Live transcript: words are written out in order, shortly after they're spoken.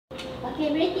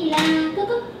Okay, ready lah. Go,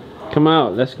 go. Come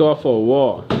out, let's go out for a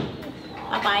walk.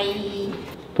 Bye-bye.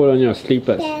 Put on your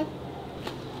slippers.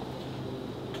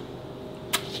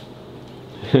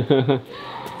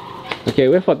 Okay,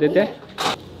 wait for Dede.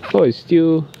 Oh, it's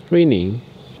still raining.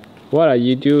 What are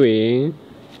you doing?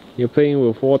 You're playing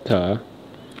with water.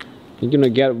 You're gonna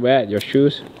get wet, your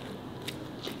shoes.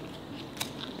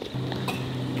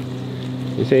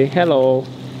 You say hello.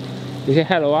 You say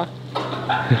hello, ah?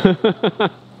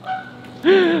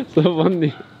 So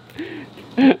funny.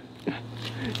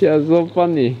 Yeah, so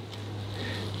funny.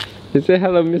 You say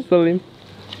hello, Mr. Lim.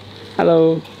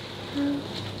 Hello.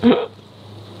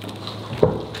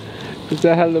 You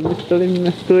say hello, Mr. Lim.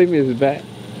 Mr. Lim is back.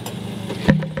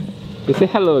 You say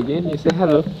hello again. You say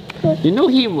hello. You know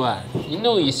him, what? You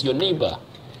know he's your neighbor.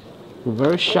 You're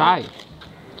very shy.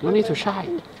 No need to shy.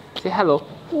 Say hello.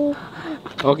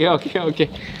 Okay. Okay.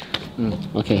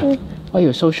 Why are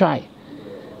you so shy?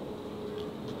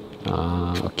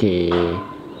 Okay.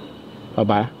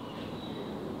 Bye-bye.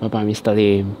 Bye-bye, Mr.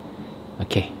 Lim.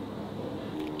 Okay.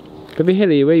 Baby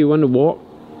Hayley, where you want to walk?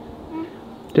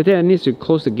 Today I need to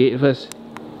close the gate first.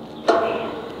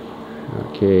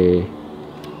 Okay.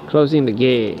 Closing the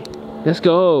gate. Let's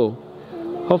go.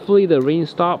 Hopefully the rain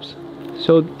stops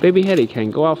so Baby Hayley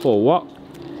can go out for a walk.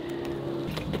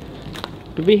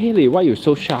 Baby Hayley, why are you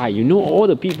so shy? You know all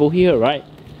the people here, right?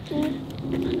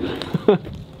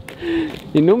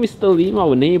 You know Mr. Lim,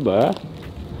 our neighbor.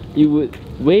 You would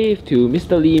wave to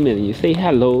Mr. Lim and you say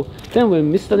hello. Then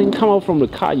when Mr. Lim come out from the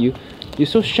car, you're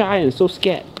so shy and so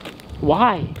scared.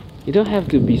 Why? You don't have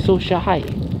to be so shy.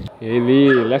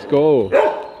 Hayley, let's go.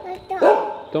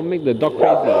 Don't make the dog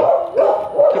crazy.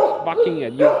 It keeps barking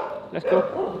at you. Let's go.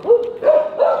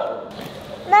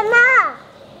 Mama!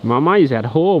 Mama is at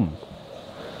home.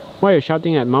 Why are you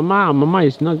shouting at Mama? Mama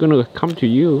is not gonna come to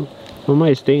you. Mama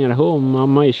is staying at home.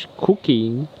 Mama is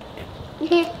cooking.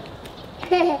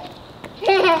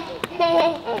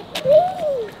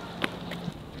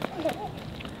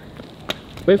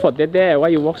 Wait for Dede. Why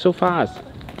you walk so fast?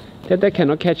 Dede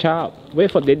cannot catch up.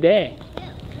 Wait for Dede.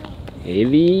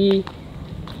 Hayley.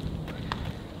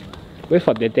 Wait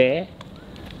for Dede.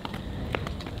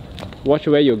 Watch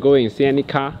where you're going. See any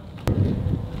car?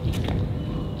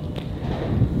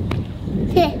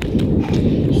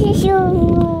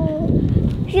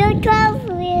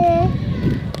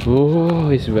 Oh,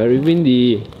 it's very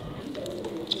windy.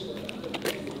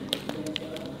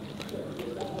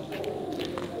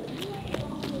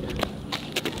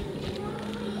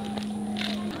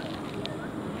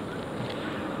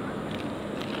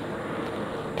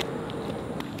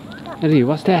 Hayley,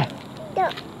 what's that?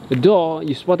 A door.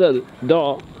 You spotted a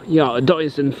door. Yeah, a dog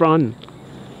is in front.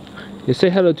 You say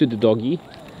hello to the doggy.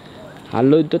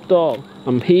 Hello, the dog.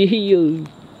 I'm here.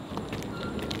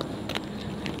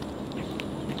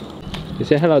 You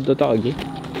say hello to the dog again.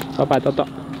 Bye-bye, dog.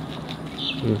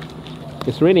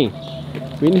 It's raining.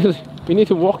 We need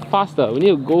to walk faster. We need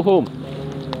to go home.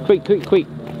 Quick.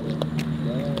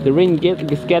 The rain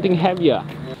is getting heavier.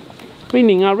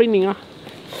 Raining.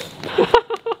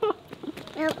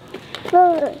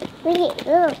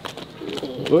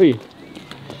 Oi,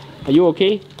 are you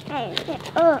okay?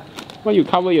 Why you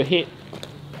cover your head?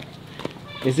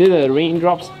 Is it the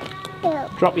raindrops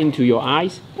drop into your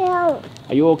eyes? Are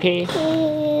you okay?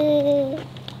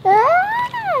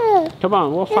 Come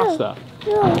on, walk faster.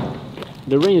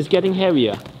 The rain is getting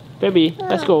heavier. Baby,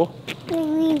 let's go.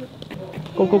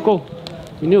 Go.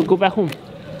 We need to go back home.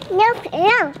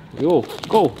 Yo,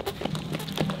 go.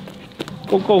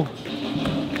 Walk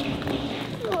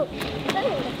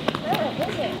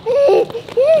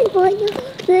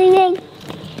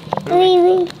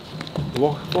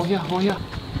here.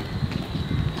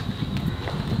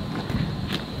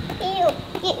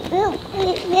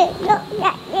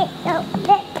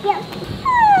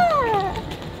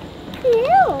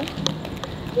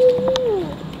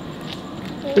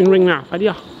 Ring nào, phải đi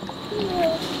à?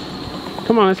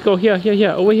 Come on, let's go here,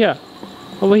 over here.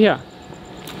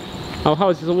 Our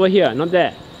house is over here, not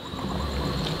there.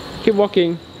 Keep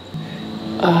walking.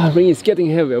 Rain is getting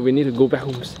heavier. We need to go back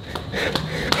home.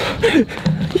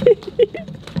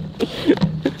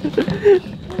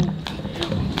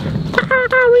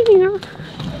 Raining now.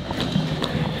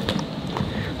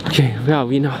 Okay, where are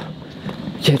we now?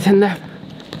 Okay, turn left.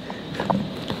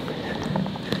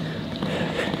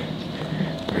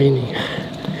 Raining.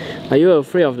 Are you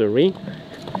afraid of the rain?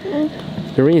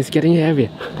 The rain is getting heavier.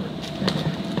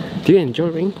 Do you enjoy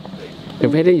rain? The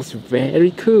weather is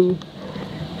very cool.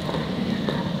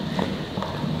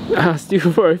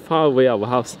 Still very far away our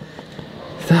house.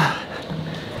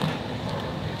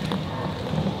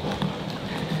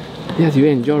 Yes, you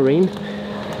enjoy rain?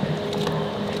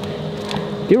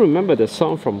 Do you remember the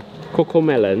song from Coco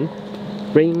Melon?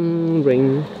 Rain,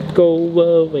 rain, go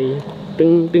away.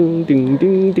 Ding, ding, ding,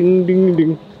 ding, ding, ding,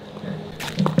 ding.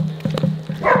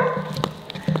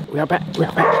 We are back, we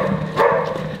are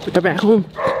back. We are back home.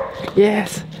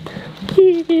 Yes.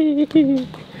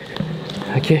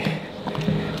 Okay.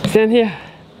 Stand here.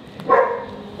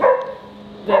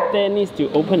 That there needs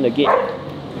to open the gate.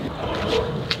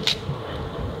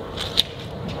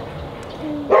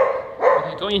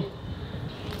 Okay, go in.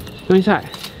 Go inside.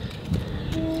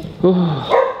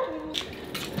 Oh.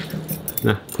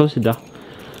 Now, close the door.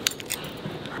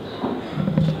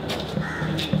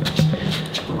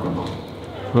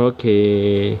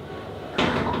 Okay.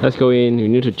 Let's go in. You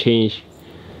need to change.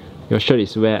 Your shirt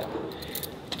is wet.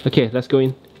 Okay, let's go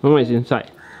in. Mama is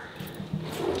inside.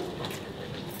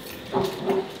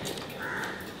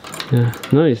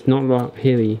 No, it's not locked,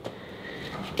 Hayley.